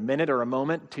another minute or a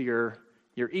moment to your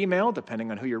email, depending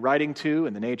on who you're writing to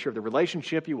and the nature of the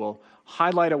relationship, you will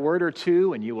highlight a word or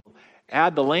two and you will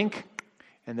add the link,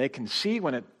 and they can see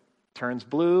when it turns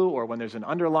blue or when there's an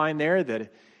underline there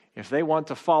that if they want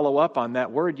to follow up on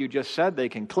that word you just said, they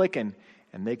can click and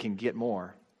they can get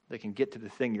more. They can get to the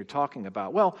thing you're talking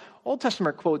about. Well, Old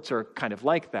Testament quotes are kind of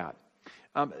like that.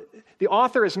 The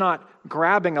author is not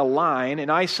grabbing a line in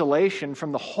isolation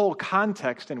from the whole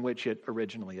context in which it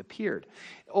originally appeared.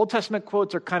 Old Testament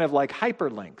quotes are kind of like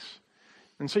hyperlinks.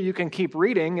 And so you can keep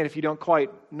reading, and if you don't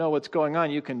quite know what's going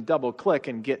on, you can double-click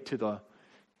and get to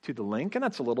the link. And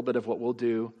that's a little bit of what we'll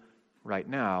do right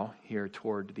now here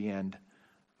toward the end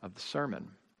of the sermon.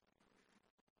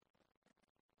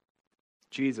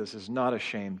 Jesus is not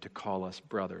ashamed to call us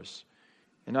brothers,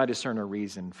 and I discern a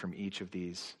reason from each of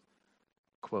these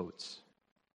quotes.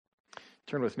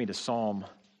 Turn with me to Psalm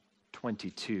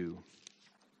 22.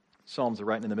 Psalms are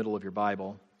right in the middle of your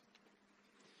Bible.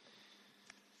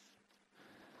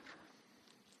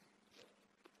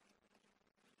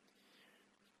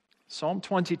 Psalm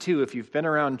 22, if you've been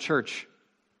around church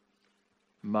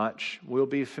much, will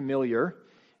be familiar.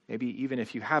 maybe even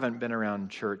if you haven't been around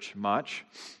church much.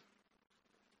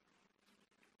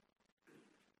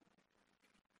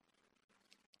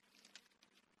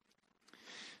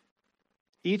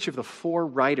 Each of the 4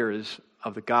 writers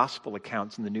of the gospel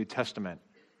accounts in the New Testament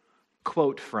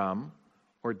quote from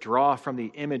or draw from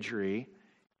the imagery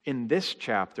in this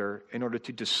chapter in order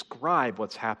to describe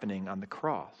what's happening on the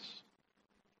cross.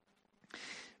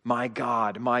 My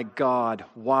God,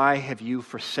 why have you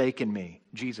forsaken me?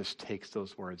 Jesus takes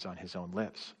those words on his own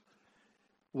lips.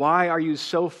 Why are you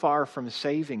so far from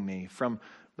saving me, from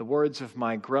the words of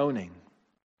my groaning?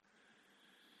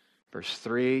 Verse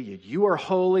 3, you are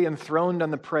holy, enthroned on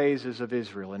the praises of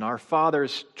Israel, and our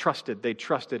fathers trusted,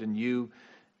 and you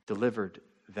delivered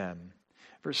them.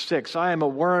 Verse 6, I am a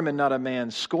worm and not a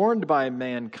man, scorned by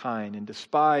mankind and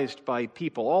despised by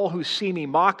people. All who see me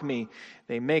mock me.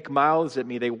 They make mouths at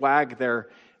me. They wag their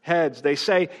heads. They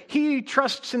say, he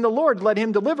trusts in the Lord. Let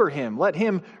him deliver him. Let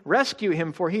him rescue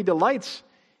him, for he delights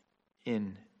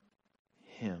in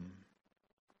him.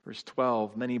 Verse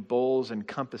 12, many bulls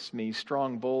encompass me.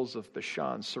 Strong bulls of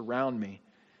Bashan surround me.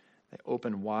 They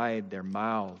open wide their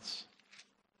mouths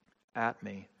at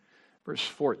me. Verse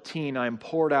 14, I am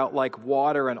poured out like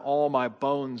water, and all my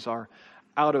bones are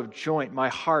out of joint. My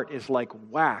heart is like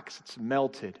wax. It's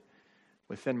melted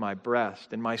within my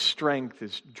breast, and my strength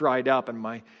is dried up, and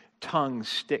my tongue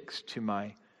sticks to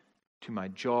my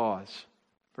jaws.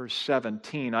 Verse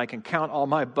 17, I can count all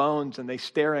my bones, and they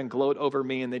stare and gloat over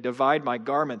me, and they divide my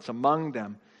garments among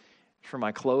them. For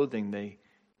my clothing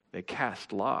they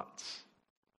cast lots.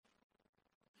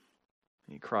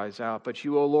 He cries out, but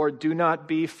you, O Lord, do not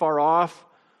be far off.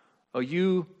 O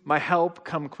you, my help,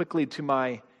 come quickly to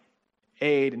my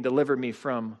aid and deliver me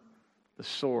from the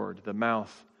sword, the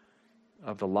mouth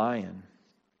of the lion.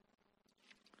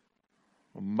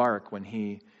 Well, Mark, when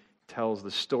he tells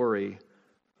the story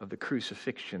of the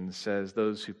crucifixion, says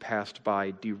those who passed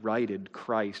by derided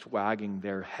Christ, wagging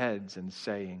their heads and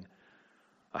saying,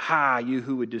 aha, you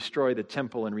who would destroy the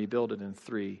temple and rebuild it in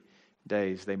 3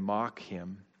 days. They mock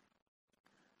him.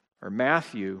 Or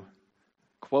Matthew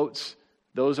quotes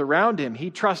those around him.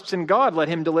 He trusts in God. Let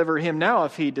him deliver him now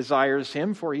if he desires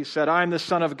him. For he said, I am the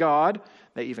Son of God.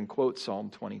 They even quote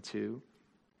Psalm 22.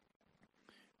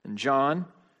 And John,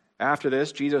 after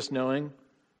this, Jesus, knowing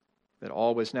that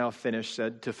all was now finished,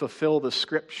 said, to fulfill the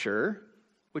scripture,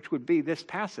 which would be this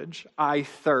passage, I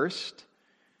thirst.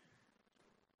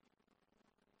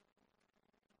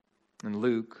 And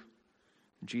Luke,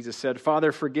 Jesus said,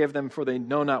 Father, forgive them, for they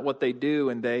know not what they do.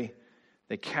 And they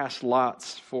cast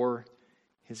lots for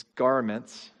his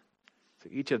garments. So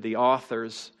each of the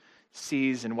authors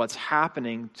sees in what's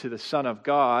happening to the Son of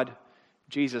God,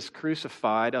 Jesus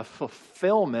crucified, a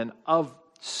fulfillment of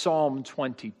Psalm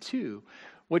 22,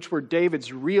 which were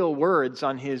David's real words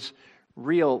on his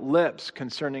real lips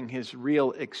concerning his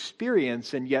real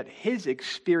experience, and yet his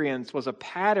experience was a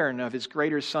pattern of his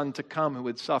greater Son to come who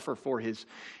would suffer for his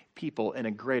people in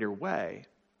a greater way.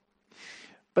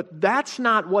 But that's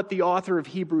not what the author of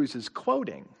Hebrews is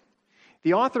quoting.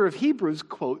 The author of Hebrews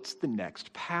quotes the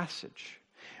next passage.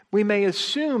 We may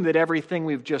assume that everything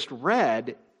we've just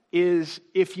read is,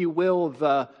 if you will,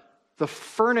 the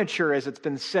furniture, as it's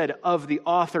been said, of the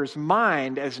author's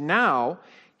mind, as now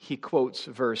he quotes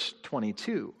verse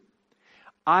 22.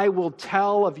 I will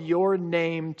tell of your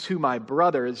name to my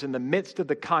brothers. In the midst of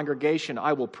the congregation,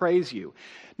 I will praise you.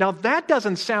 Now, that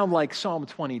doesn't sound like Psalm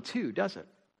 22, does it?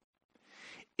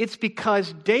 It's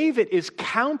because David is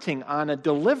counting on a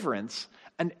deliverance,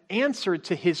 an answer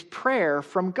to his prayer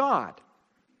from God.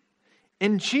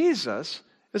 And Jesus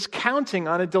is counting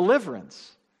on a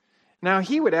deliverance. Now,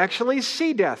 he would actually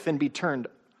see death and be turned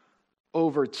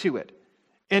over to it,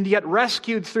 and yet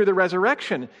rescued through the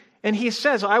resurrection. And he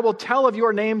says, I will tell of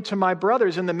your name to my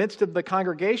brothers. In the midst of the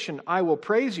congregation, I will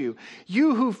praise you.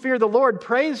 You who fear the Lord,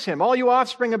 praise him. All you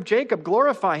offspring of Jacob,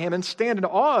 glorify him and stand in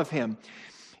awe of him.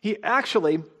 He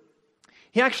actually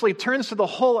turns to the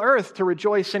whole earth to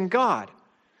rejoice in God.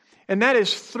 And that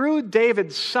is through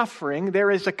David's suffering, there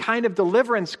is a kind of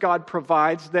deliverance God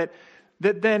provides that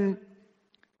then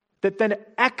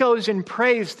echoes in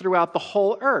praise throughout the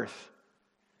whole earth.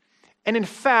 And in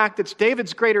fact, it's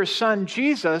David's greater son,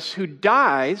 Jesus, who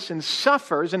dies and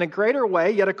suffers in a greater way,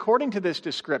 yet according to this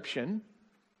description,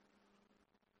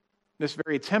 this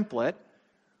very template,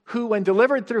 who, when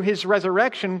delivered through his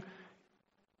resurrection,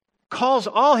 calls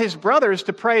all his brothers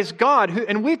to praise God,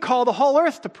 and we call the whole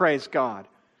earth to praise God.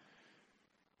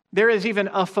 There is even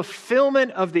a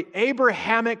fulfillment of the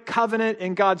Abrahamic covenant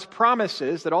in God's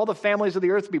promises that all the families of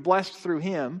the earth be blessed through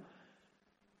him,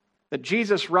 that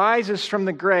Jesus rises from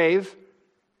the grave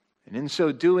And in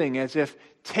so doing, as if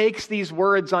takes these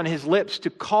words on his lips to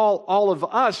call all of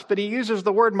us, but he uses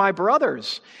the word my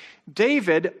brothers.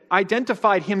 David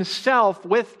identified himself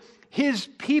with his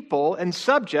people and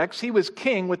subjects. He was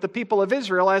king with the people of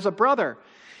Israel as a brother.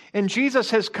 And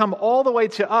Jesus has come all the way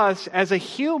to us as a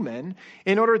human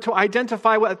in order to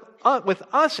identify with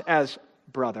us as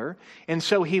brother. And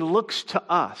so he looks to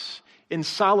us in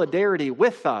solidarity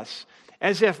with us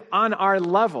as if on our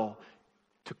level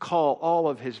to call all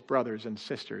of his brothers and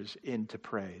sisters into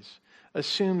praise.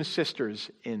 Assume sisters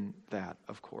in that,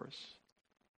 of course.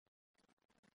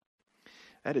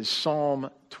 That is Psalm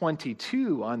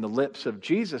 22 on the lips of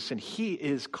Jesus, and he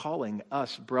is calling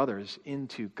us brothers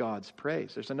into God's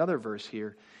praise. There's another verse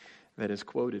here that is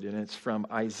quoted, and it's from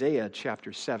Isaiah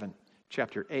chapter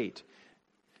 8.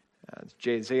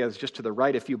 Isaiah is just to the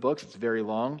right a few books. It's very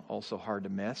long, also hard to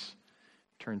miss.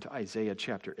 Turn to Isaiah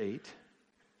chapter 8.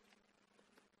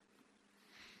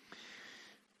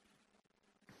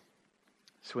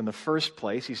 So in the first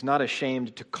place, he's not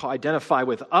ashamed to identify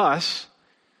with us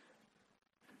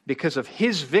because of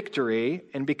his victory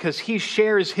and because he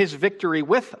shares his victory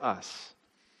with us.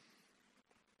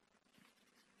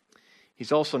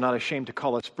 He's also not ashamed to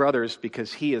call us brothers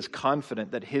because he is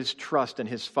confident that his trust in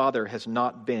his Father has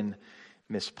not been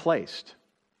misplaced.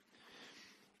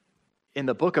 In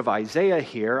the book of Isaiah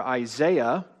here,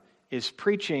 Isaiah is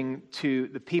preaching to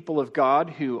the people of God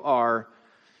who are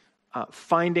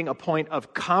finding a point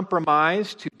of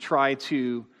compromise to try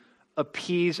to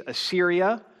appease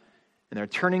Assyria, and they're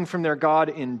turning from their God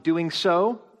in doing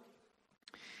so.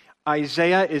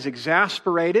 Isaiah is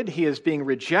exasperated. He is being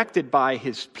rejected by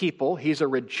his people. He's a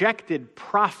rejected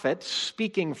prophet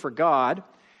speaking for God.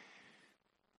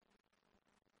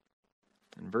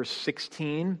 In verse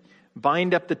 16,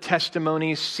 bind up the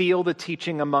testimonies, seal the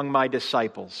teaching among my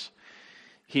disciples.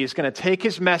 He is going to take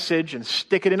his message and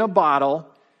stick it in a bottle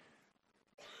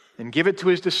and give it to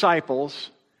his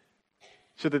disciples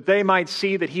so that they might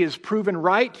see that he is proven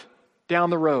right down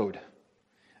the road.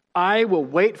 I will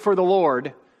wait for the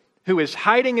Lord who is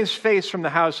hiding his face from the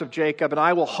house of Jacob, and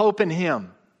I will hope in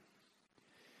him.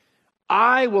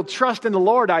 I will trust in the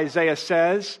Lord, Isaiah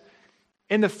says,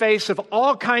 in the face of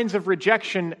all kinds of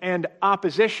rejection and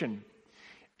opposition.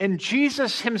 And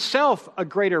Jesus himself, a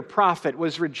greater prophet,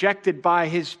 was rejected by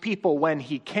his people when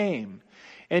he came.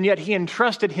 And yet he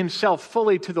entrusted himself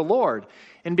fully to the Lord.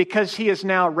 And because he is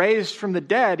now raised from the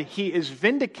dead, he is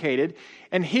vindicated,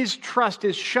 and his trust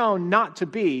is shown not to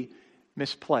be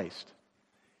misplaced.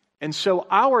 And so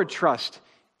our trust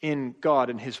in God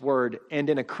and his word and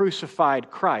in a crucified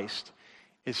Christ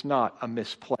is not a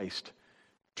misplaced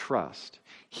trust.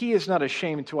 He is not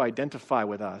ashamed to identify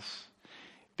with us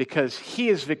because he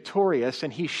is victorious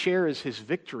and he shares his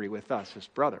victory with us as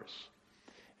brothers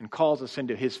and calls us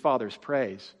into his Father's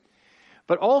praise.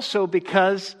 But also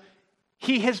because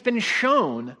he has been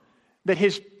shown that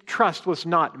his trust was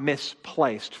not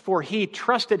misplaced, for he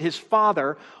trusted his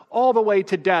Father all the way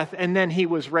to death, and then he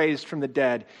was raised from the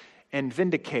dead and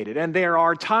vindicated. And there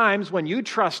are times when you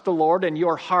trust the Lord in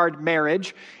your hard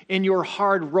marriage, in your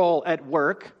hard role at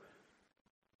work,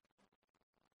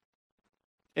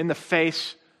 in the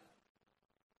face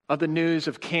of the news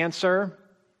of cancer,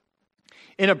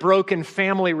 in a broken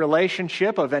family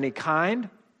relationship of any kind.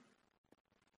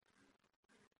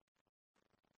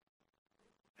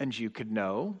 And you could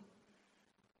know,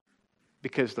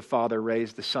 because the Father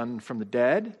raised the Son from the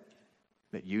dead,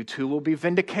 that you too will be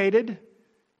vindicated,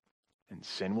 and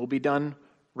sin will be done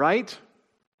right.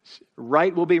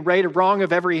 Right will be rated wrong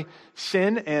of every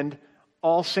sin, and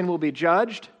all sin will be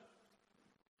judged,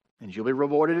 and you'll be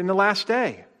rewarded in the last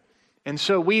day. And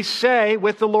so we say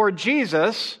with the Lord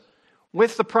Jesus,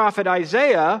 with the prophet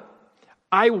Isaiah,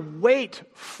 I wait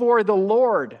for the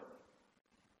Lord,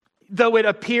 though it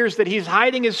appears that he's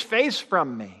hiding his face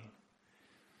from me.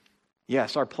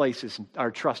 Yes, our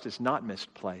trust is not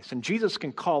misplaced. And Jesus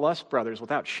can call us brothers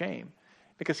without shame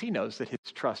because he knows that his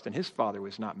trust in his Father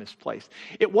was not misplaced.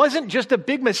 It wasn't just a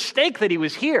big mistake that he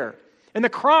was here. And the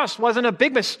cross wasn't a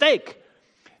big mistake.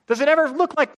 Does it ever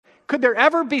look like, could there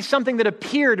ever be something that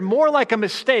appeared more like a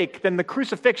mistake than the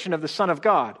crucifixion of the Son of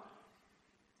God?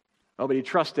 Oh, but he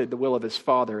trusted the will of his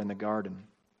Father in the garden.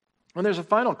 And there's a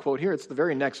final quote here. It's the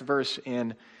very next verse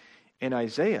in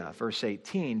Isaiah, verse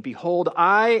 18. Behold,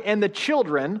 I and the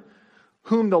children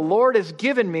whom the Lord has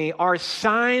given me are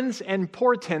signs and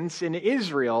portents in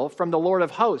Israel from the Lord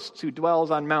of hosts who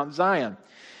dwells on Mount Zion.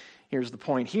 Here's the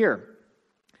point here.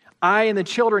 I and the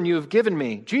children you have given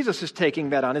me. Jesus is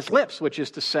taking that on his lips, which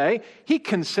is to say, he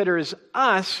considers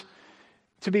us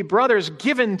to be brothers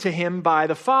given to him by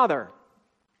the Father.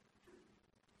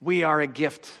 We are a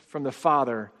gift from the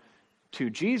Father to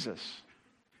Jesus.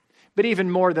 But even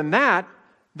more than that,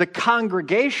 the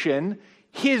congregation,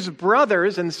 his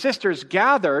brothers and sisters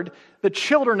gathered, the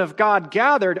children of God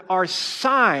gathered, are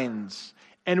signs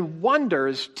and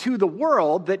wonders to the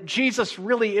world that Jesus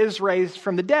really is raised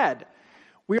from the dead.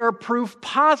 We are proof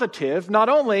positive. Not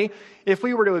only if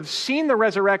we were to have seen the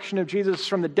resurrection of Jesus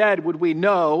from the dead, would we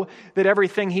know that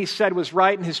everything he said was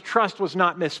right and his trust was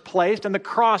not misplaced and the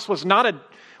cross was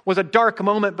a dark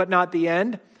moment but not the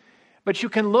end. But you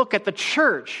can look at the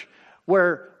church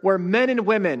where men and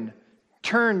women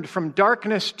turned from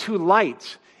darkness to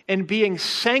light and being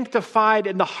sanctified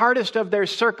in the hardest of their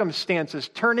circumstances,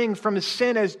 turning from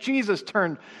sin as Jesus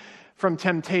turned from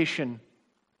temptation,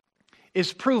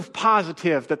 is proof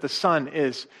positive that the Son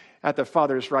is at the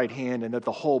Father's right hand and that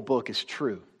the whole book is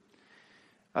true.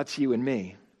 That's you and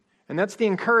me. And that's the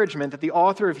encouragement that the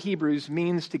author of Hebrews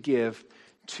means to give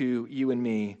to you and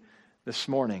me this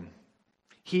morning.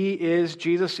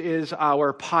 Jesus is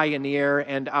our pioneer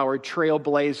and our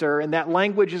trailblazer, and that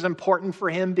language is important for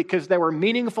him because there were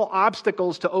meaningful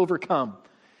obstacles to overcome.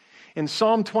 And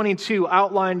Psalm 22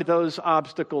 outlined those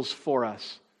obstacles for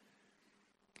us.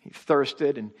 He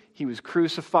thirsted, and he was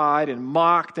crucified and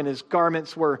mocked, and his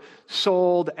garments were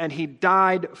sold, and he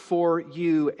died for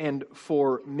you and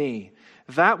for me.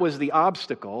 That was the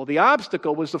obstacle. The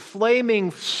obstacle was the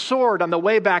flaming sword on the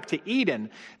way back to Eden.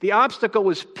 The obstacle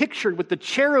was pictured with the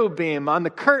cherubim on the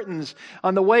curtains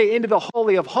on the way into the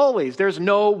Holy of Holies. There's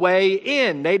no way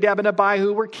in. Nadab and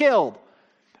Abihu were killed.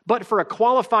 But for a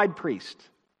qualified priest,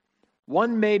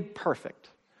 one made perfect,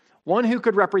 one who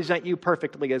could represent you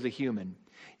perfectly as a human,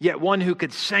 yet one who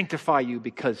could sanctify you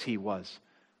because he was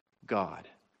God.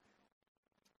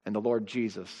 And the Lord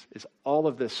Jesus is all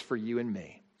of this for you and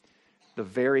me. The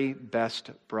very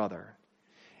best brother.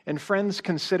 And friends,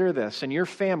 consider this. In your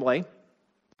family,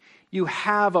 you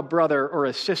have a brother or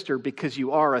a sister because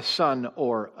you are a son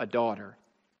or a daughter.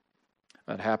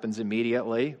 That happens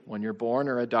immediately when you're born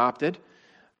or adopted,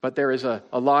 but there is a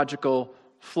logical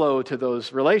flow to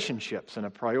those relationships and a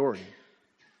priority.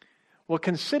 Well,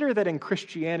 consider that in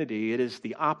Christianity, it is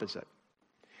the opposite.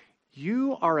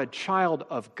 You are a child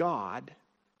of God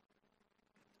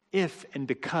if and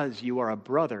because you are a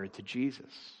brother to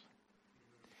Jesus.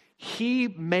 He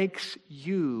makes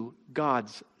you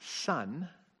God's son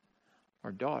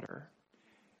or daughter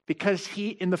because he,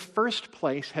 in the first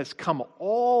place, has come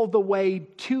all the way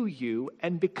to you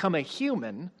and become a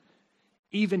human,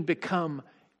 even become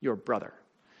your brother.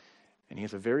 And he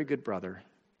is a very good brother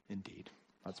indeed.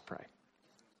 Let's pray.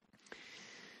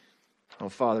 Oh,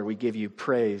 Father, we give you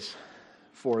praise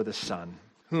for the Son,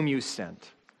 whom you sent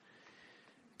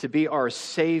to be our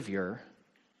Savior,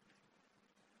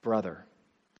 brother.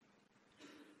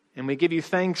 And we give you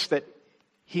thanks that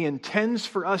he intends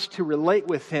for us to relate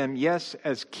with him, yes,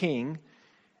 as king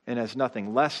and as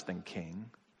nothing less than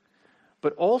king,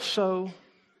 but also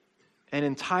and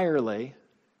entirely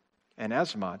and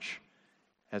as much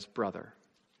as brother.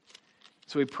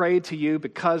 So we pray to you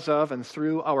because of and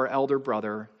through our elder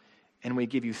brother, and we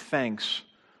give you thanks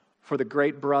for the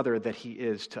great brother that he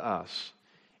is to us.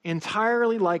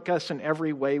 Entirely like us in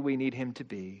every way we need him to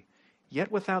be,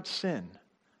 yet without sin.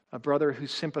 A brother who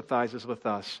sympathizes with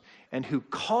us and who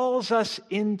calls us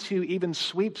into, even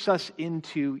sweeps us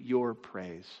into your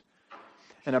praise.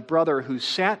 And a brother who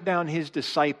sat down his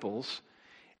disciples,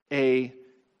 an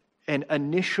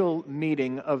initial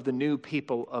meeting of the new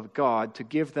people of God to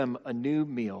give them a new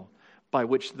meal by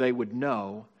which they would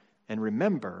know and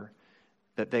remember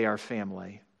that they are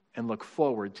family and look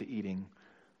forward to eating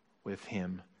with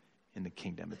him in the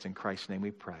kingdom. It's in Christ's name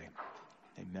we pray.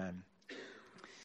 Amen.